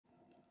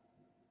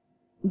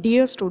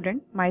Dear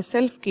student,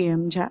 myself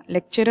K.M.Jha,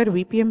 lecturer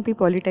VPMP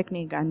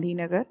Polytechnic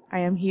Gandhinagar. I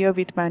am here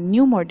with my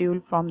new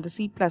module from the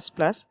C++.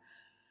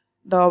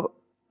 The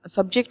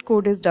subject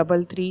code is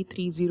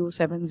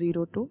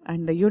 3330702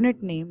 and the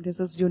unit name, this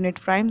is unit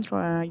 5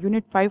 from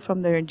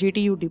the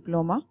GTU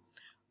diploma,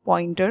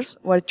 pointers,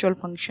 virtual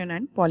function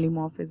and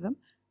polymorphism.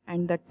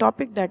 And the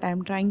topic that I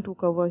am trying to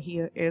cover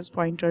here is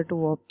pointer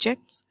to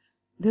objects,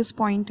 this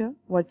pointer,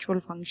 virtual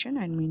function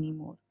and many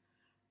more.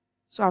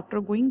 So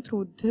after going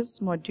through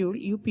this module,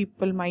 you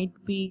people might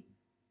be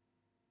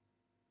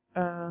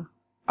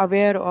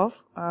aware of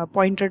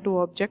pointer to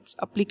objects,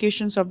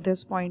 applications of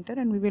this pointer,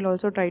 and we will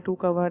also try to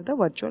cover the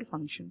virtual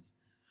functions.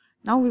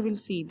 Now we will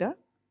see the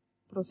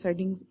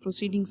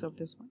proceedings of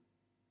this one.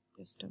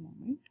 Just a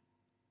moment.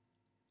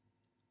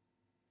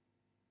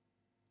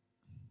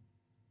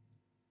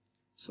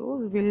 So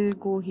we will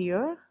go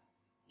here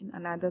in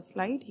another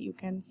slide. You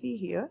can see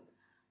here,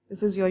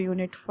 this is your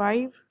unit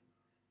 5.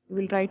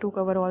 We will try to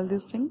cover all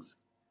these things.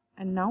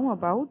 And now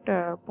about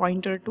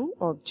pointer to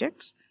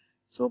objects.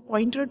 So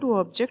pointer to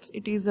objects,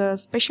 it is a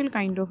special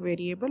kind of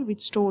variable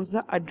which stores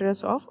the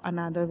address of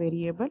another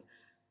variable.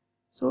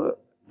 So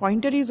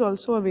pointer is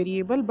also a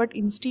variable, but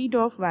instead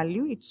of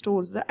value, it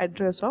stores the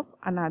address of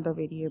another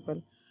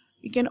variable.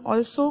 We can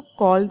also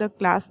call the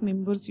class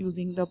members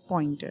using the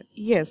pointer.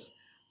 Yes.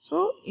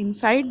 So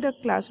inside the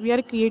class, we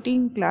are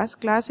creating class.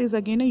 Class is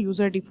again a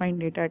user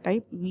defined data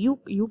type.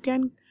 You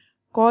can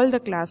call the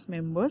class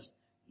members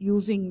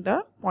using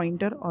the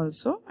pointer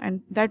also,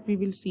 and that we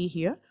will see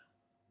here.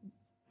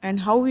 And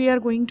how we are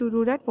going to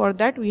do that? For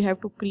that we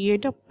have to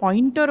create a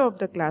pointer of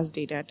the class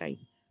data type.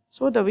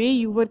 So the way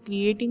you were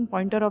creating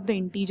pointer of the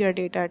integer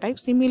data type,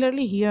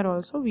 similarly here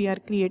also we are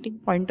creating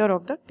pointer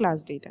of the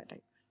class data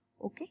type.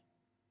 Okay.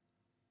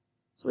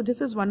 So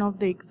this is one of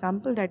the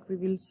example that we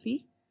will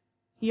see.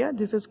 Here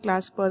this is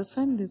class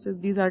person,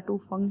 these are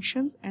two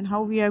functions, and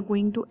how we are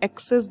going to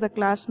access the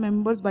class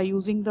members by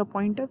using the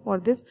pointer. For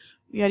this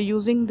we are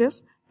using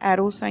this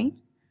arrow sign.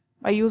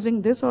 By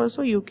using this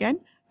also you can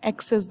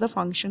access the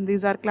function.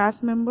 These are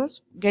class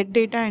members, get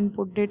data and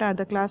put data are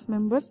the class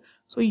members.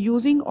 So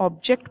using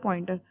object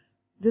pointer,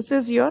 this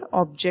is your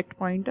object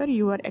pointer,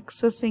 you are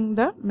accessing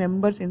the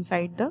members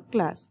inside the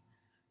class.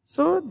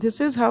 So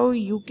this is how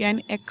you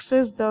can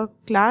access the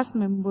class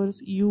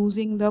members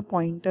using the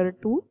pointer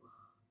to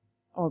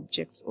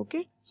objects.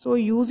 Okay, so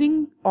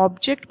using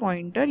object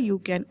pointer you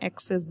can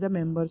access the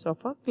members of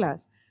a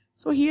class.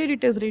 So here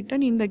it is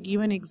written in the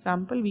given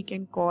example, we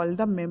can call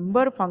the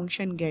member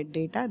function get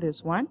data,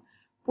 this one,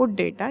 put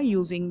data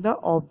using the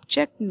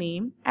object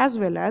name as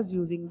well as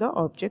using the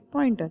object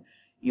pointer.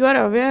 You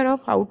are aware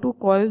of how to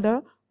call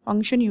the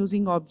function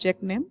using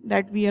object name,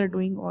 that we are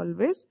doing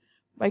always.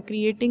 By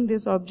creating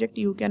this object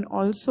you can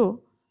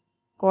also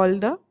call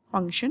the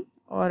function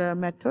or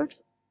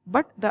methods.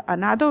 But the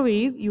another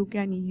way is you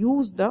can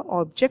use the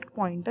object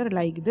pointer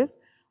like this,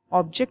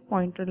 object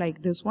pointer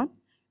like this one,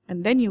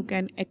 and then you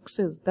can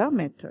access the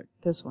method,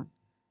 this one.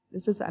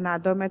 This is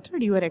another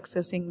method, you are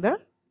accessing the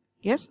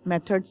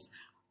methods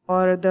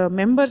or the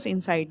members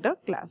inside the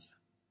class.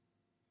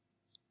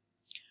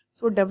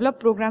 So develop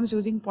programs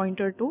using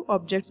pointer to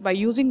objects. By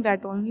using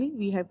that only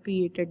we have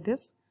created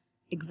this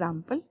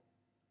example.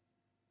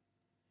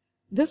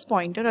 This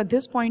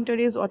pointer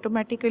is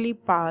automatically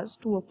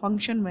passed to a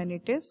function when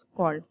it is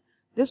called.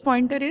 This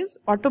pointer is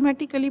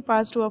automatically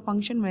passed to a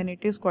function when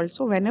it is called.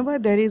 So whenever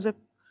there is a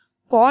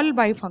call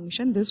by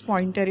function, this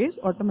pointer is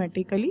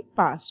automatically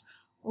passed.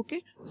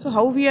 Okay. So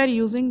how we are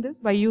using this?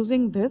 By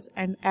using this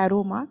and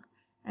arrow mark,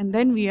 and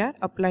then we are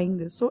applying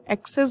this. So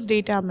access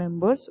data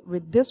members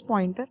with this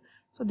pointer.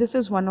 So this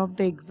is one of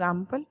the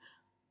example.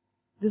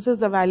 This is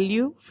the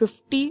value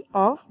 50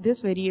 of this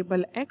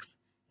variable x.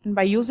 And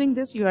by using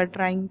this you are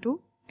trying to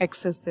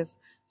access this.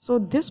 So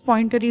this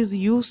pointer is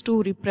used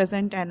to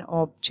represent an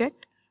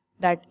object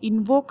that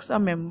invokes a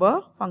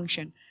member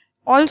function.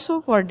 Also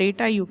for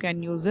data you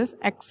can use this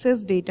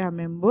access data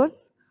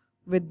members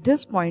with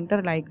this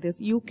pointer like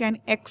this. You can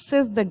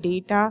access the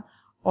data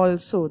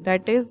also,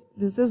 that is,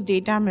 this is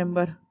data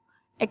member.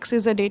 X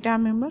is a data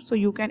member, so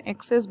you can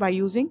access by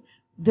using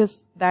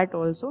that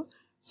also.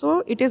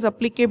 So it is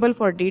applicable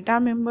for data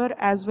member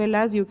as well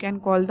as you can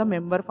call the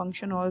member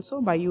function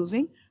also by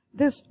using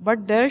this,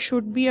 but there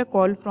should be a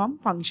call from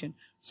function.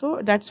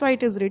 So that's why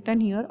it is written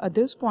here,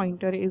 this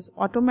pointer is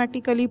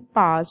automatically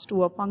passed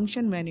to a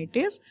function when it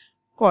is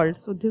called.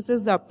 So this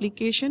is the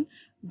application.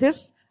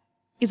 This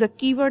is a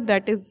keyword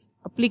that is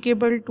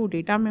applicable to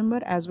data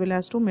member as well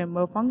as to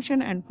member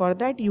function, and for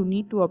that you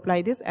need to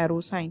apply this arrow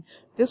sign.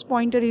 This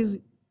pointer is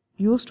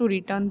used to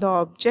return the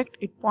object.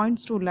 It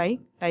points to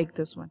like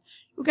this one.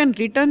 You can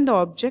return the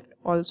object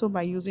also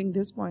by using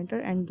this pointer,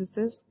 and this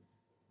is,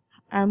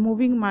 I am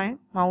moving my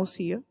mouse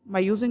here. By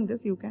using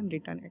this you can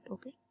return it.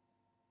 Okay.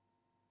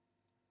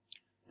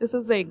 This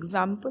is the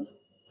example.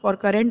 For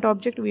current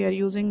object we are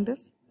using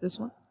this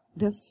one,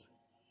 this.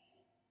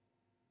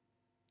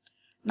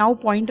 Now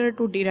pointer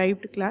to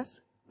derived class.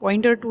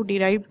 Pointer to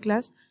derived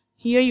class.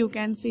 Here you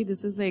can see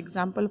this is the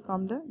example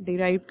from the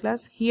derived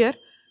class. Here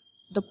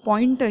the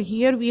pointer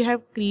here, we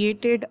have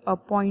created a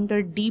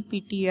pointer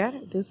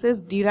dptr. This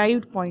is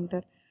derived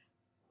pointer.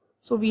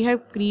 So we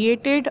have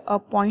created a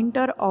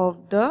pointer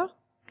of the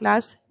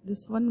class.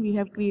 This one we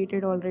have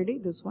created already,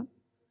 this one.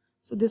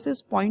 So this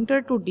is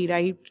pointer to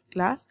derived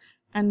class,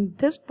 and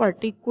this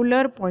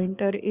particular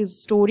pointer is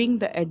storing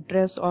the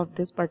address of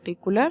this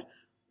particular,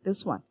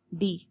 this one,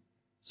 D.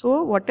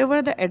 So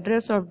whatever the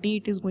address of D,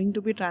 it is going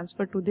to be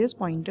transferred to this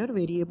pointer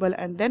variable,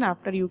 and then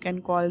after you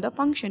can call the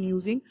function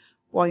using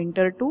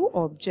pointer to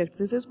objects.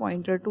 This is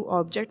pointer to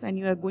objects, and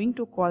you are going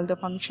to call the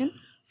function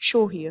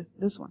show here,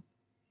 this one.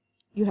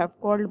 You have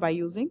called by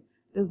using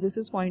this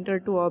is pointer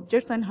to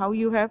objects. And how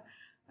you have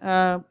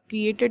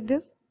created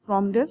this?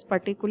 From this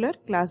particular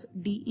class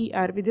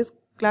derb. This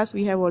class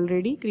we have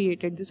already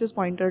created. This is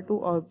pointer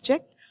to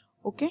object,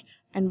 okay,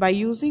 and by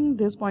using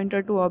this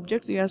pointer to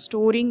objects, we are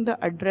storing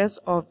the address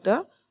of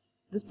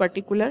this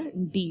particular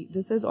D.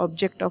 This is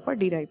object of a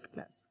derived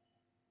class.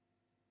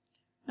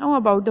 Now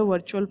about the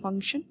virtual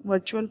function.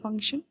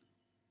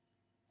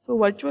 So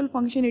virtual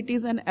function, it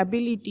is an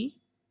ability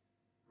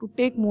to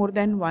take more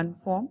than one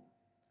form.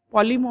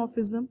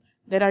 Polymorphism,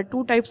 there are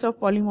two types of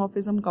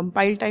polymorphism: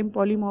 compile time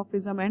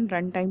polymorphism and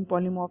runtime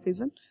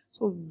polymorphism.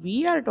 So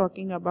we are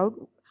talking about,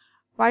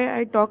 why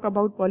I talk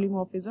about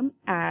polymorphism,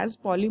 as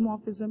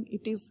polymorphism,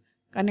 it is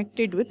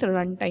connected with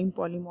runtime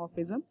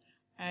polymorphism,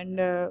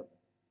 and I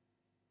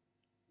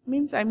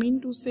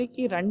mean to say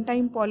कि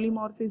runtime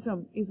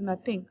polymorphism is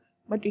nothing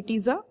but it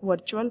is a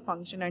virtual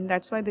function, and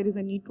that's why there is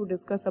a need to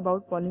discuss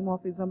about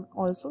polymorphism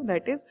also,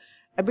 that is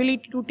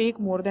ability to take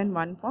more than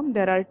one form.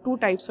 There are two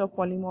types of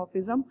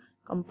polymorphism: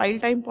 compile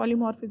time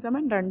polymorphism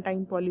and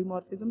runtime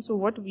polymorphism. So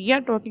what we are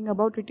talking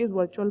about, it is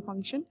virtual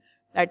function,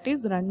 that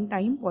is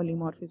runtime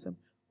polymorphism.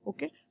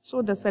 Okay,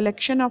 so the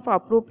selection of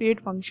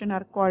appropriate function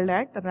are called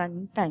at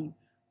runtime.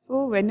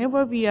 So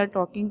whenever we are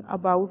talking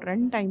about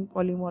runtime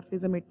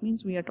polymorphism, it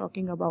means we are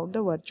talking about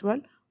the virtual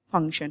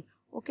function.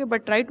 Okay,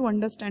 but try to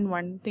understand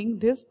one thing: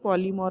 this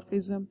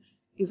polymorphism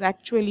is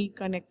actually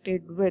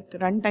connected with,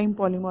 runtime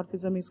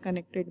polymorphism is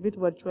connected with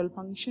virtual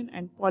function,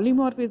 and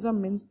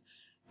polymorphism means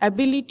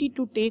ability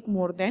to take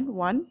more than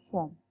one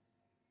form.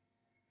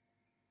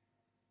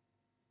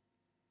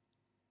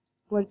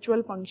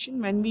 Virtual function,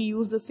 when we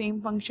use the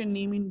same function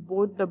name in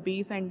both the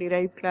base and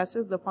derived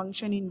classes, the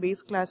function in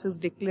base class is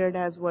declared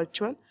as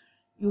virtual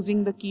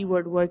using the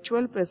keyword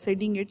virtual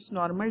preceding its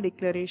normal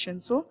declaration.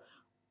 So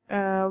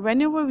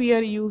whenever we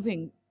are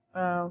using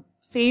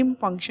same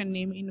function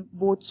name in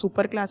both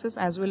superclasses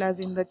as well as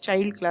in the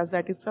child class,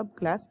 that is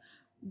subclass,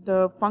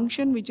 the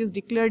function which is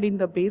declared in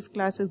the base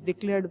class is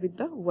declared with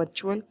the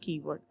virtual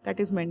keyword. That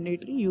is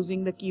mandatory,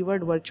 using the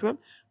keyword virtual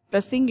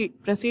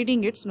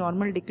preceding its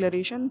normal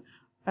declaration.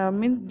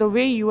 Means the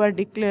way you are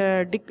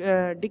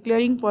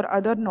declaring for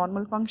other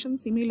normal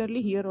functions,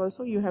 similarly here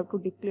also you have to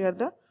declare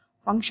the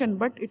function,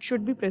 but it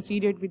should be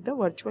preceded with the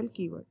virtual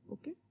keyword.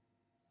 Okay,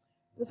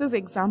 this is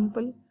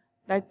example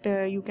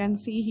that you can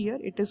see here.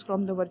 It is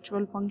from the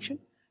virtual function.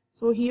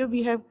 So here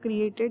we have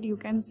created, you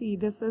can see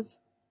this is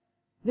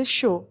this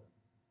show.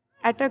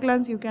 At a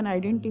glance you can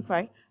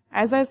identify,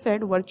 as I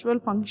said, virtual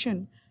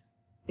function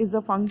is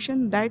a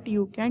function that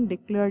you can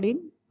declare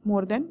in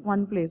more than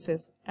one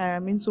places,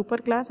 in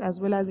superclass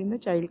as well as in the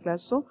child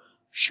class. So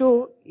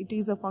show, it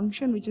is a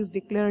function which is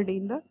declared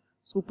in the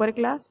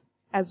superclass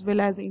as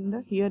well as in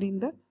the, here in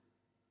the,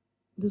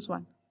 this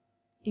one,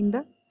 in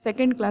the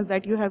second class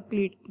that you have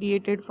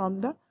created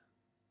from the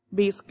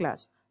base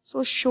class.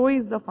 So show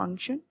is the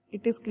function,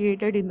 it is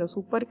created in the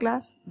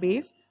superclass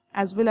base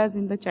as well as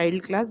in the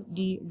child class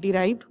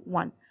derived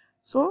one.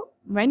 So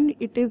when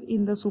it is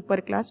in the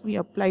superclass, we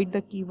applied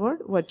the keyword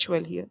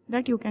virtual here,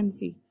 that you can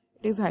see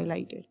it is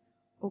highlighted.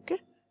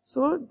 Okay,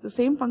 so the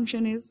same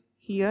function is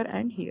here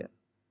and here,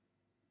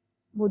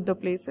 both the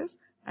places,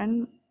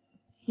 and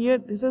here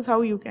this is how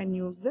you can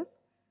use this.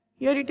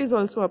 Here it is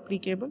also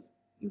applicable.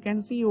 You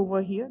can see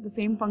over here the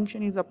same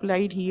function is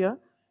applied here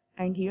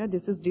and here.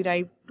 This is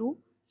derived too.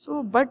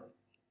 So but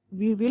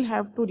we will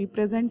have to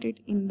represent it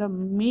in the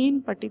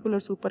main particular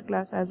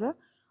superclass as a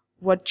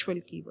virtual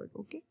keyword.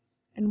 Okay,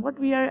 and what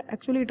we are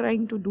actually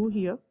trying to do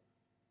here,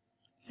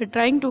 we are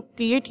trying to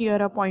create here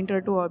a pointer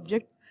to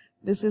object.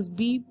 This is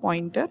B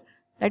pointer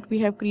that we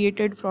have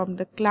created from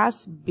the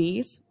class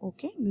base.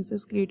 Okay, this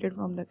is created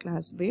from the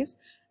class base,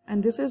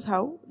 and this is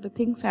how the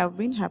things have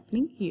been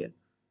happening here.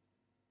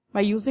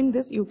 By using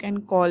this you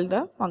can call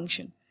the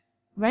function.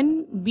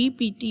 When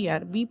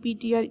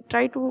bptr,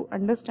 try to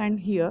understand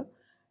here,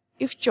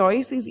 if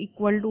choice is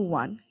equal to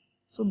 1,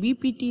 so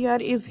bptr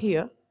is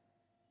here,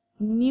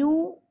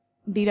 new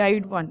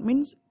derived one,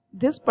 means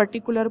this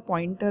particular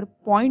pointer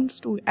points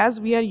to, as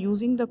we are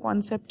using the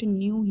concept in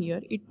new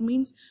here, it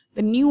means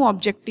the new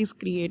object is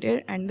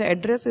created and the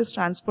address is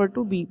transferred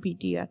to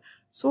bptr.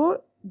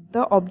 So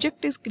the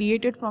object is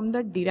created from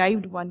the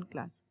derived one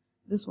class,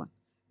 this one,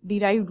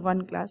 derived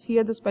one class.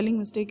 Here the spelling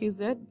mistake is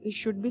there, it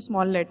should be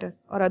small letter,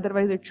 or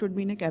otherwise it should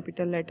be in a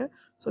capital letter.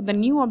 So the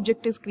new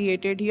object is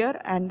created here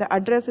and the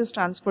address is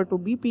transferred to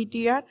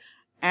bptr,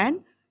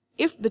 and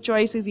If the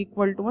choice is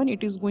equal to 1,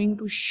 it is going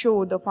to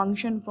show the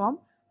function from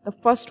the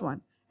first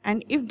one.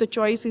 And if the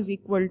choice is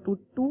equal to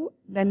 2,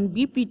 then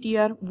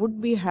BPTR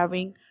would be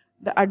having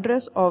the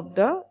address of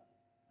the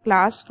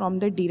class from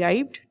the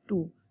derived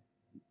to.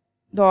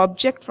 The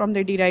object from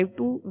the derived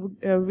to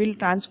will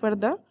transfer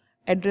the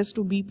address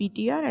to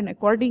BPTR, and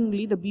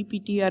accordingly the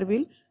BPTR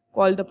will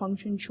call the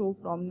function show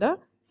from the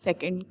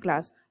second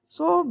class.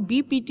 So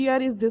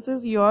BPTR this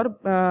is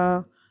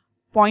your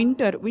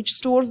pointer which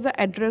stores the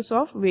address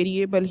of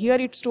variable. Here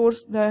it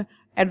stores the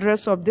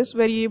address of this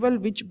variable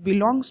which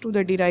belongs to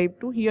the derived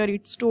to. Here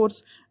it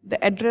stores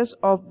the address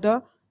of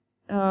the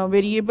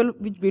variable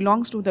which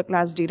belongs to the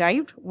class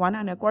derived one,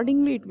 and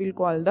accordingly it will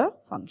call the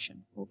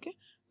function. Okay,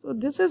 so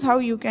this is how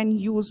you can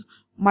use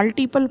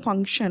multiple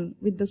function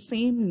with the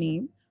same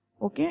name.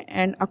 Okay,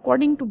 and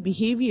according to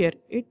behavior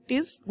it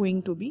is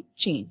going to be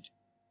changed.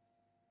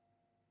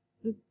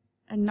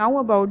 And now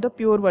about the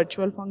pure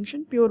virtual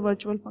function. Pure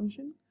virtual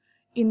function.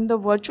 In the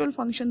virtual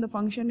function, the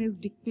function is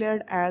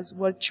declared as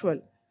virtual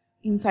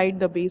inside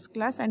the base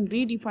class and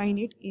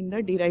redefine it in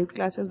the derived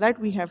classes that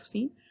we have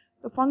seen.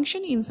 The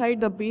function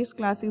inside the base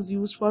class is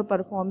used for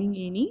performing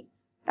any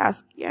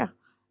task. Yeah,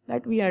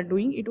 that we are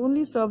doing. It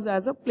only serves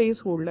as a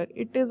placeholder.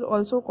 It is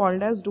also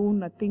called as do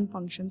nothing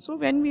function. So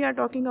when we are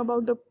talking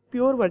about the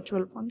pure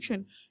virtual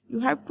function, you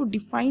have to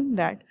define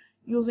that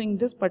using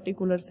this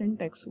particular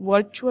syntax.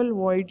 Virtual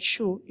void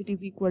show, it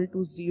is equal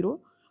to 0.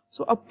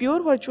 So a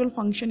pure virtual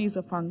function is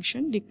a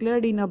function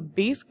declared in a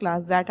base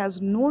class that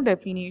has no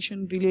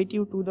definition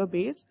relative to the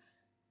base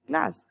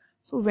class.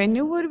 So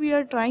whenever we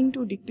are trying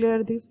to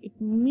declare this, it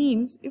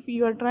means if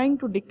you are trying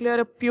to declare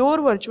a pure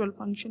virtual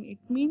function, it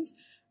means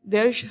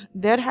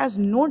there has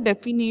no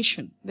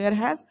definition. There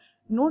has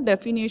no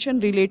definition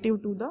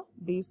relative to the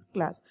base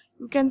class.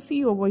 You can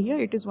see over here,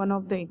 it is one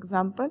of the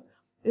example.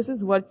 This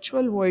is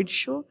virtual void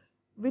show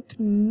with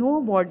no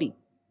body.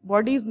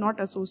 Body is not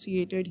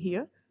associated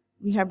here.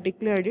 We have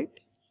declared it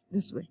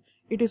this way.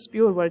 It is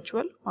pure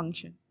virtual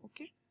function.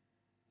 Okay.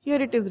 Here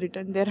it is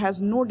written, there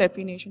has no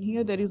definition.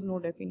 Here there is no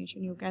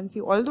definition. You can see,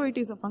 although it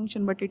is a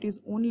function, but it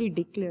is only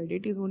declared.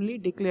 It is only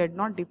declared,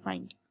 not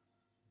defined.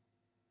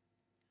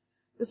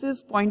 This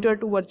is pointer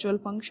to virtual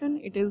function.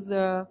 It is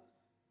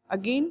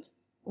again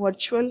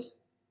virtual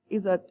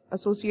is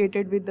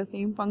associated with the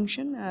same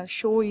function.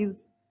 Show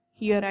is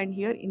here and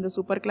here in the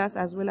superclass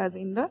as well as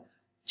in the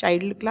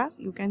child class.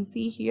 You can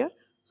see here.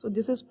 So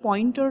this is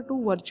pointer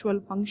to virtual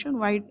function.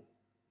 Why?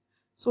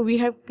 So we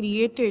have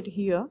created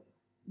here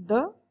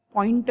the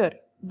pointer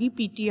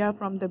BPTR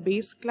from the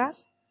base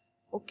class.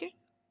 Okay,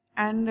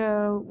 and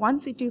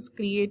once it is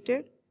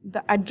created,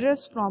 the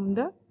address from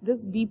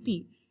this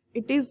BP,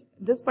 it is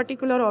this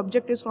particular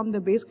object is from the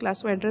base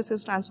class, so address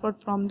is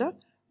transferred from the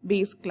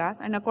base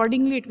class, and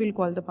accordingly it will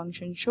call the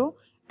function show.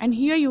 And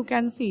here you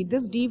can see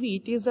this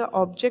DV, it is an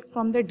object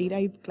from the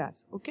derived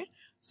class. Okay,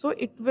 so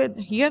it will,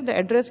 here the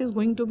address is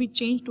going to be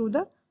changed to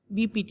the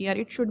BPTR.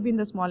 It should be in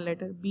the small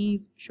letter. B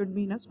should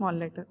be in a small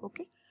letter.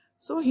 Okay,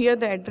 so here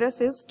the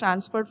address is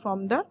transferred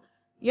from the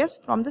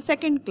from the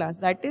second class.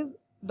 That is,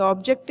 the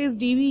object is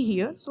DV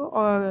here.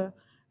 So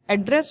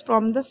address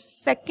from the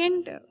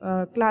second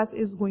class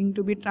is going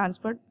to be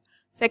transferred.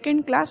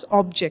 Second class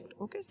object.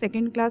 Okay,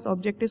 second class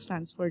object is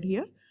transferred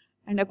here,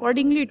 and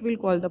accordingly it will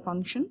call the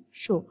function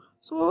show.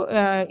 So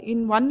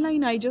in one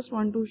line, I just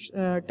want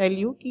to tell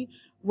you that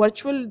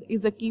virtual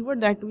is the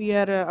keyword that we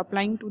are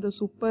applying to the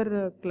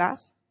super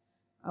class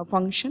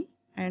function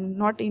and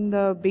not in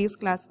the base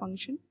class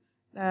function,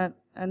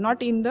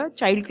 not in the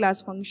child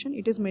class function.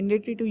 It is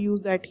mandatory to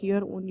use that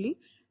here only,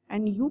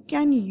 and you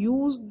can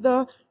use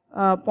the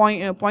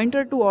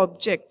pointer to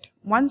object.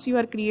 Once you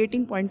are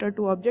creating pointer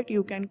to object,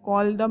 you can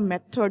call the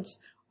methods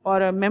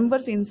or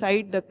members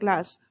inside the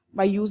class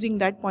by using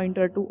that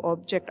pointer to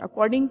object.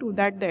 According to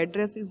that, the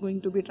address is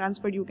going to be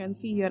transferred. You can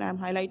see here I am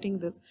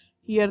highlighting this.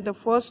 Here the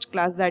first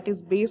class, that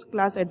is base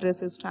class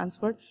address, is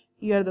transferred.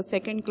 Here the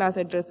second class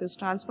address is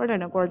transferred,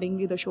 and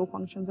accordingly the show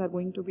functions are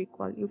going to be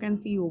called. You can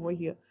see over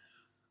here.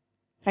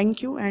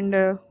 Thank you,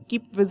 and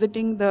keep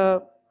visiting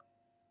the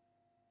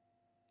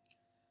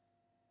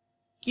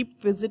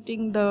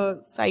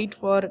site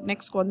for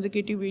next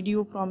consecutive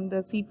video from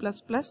the C++.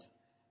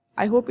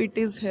 I hope it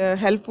is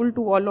helpful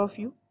to all of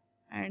you,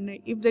 and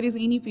if there is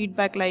any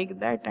feedback like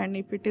that and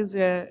if it is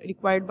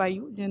required by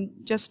you, then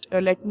just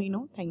let me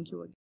know. Thank you again.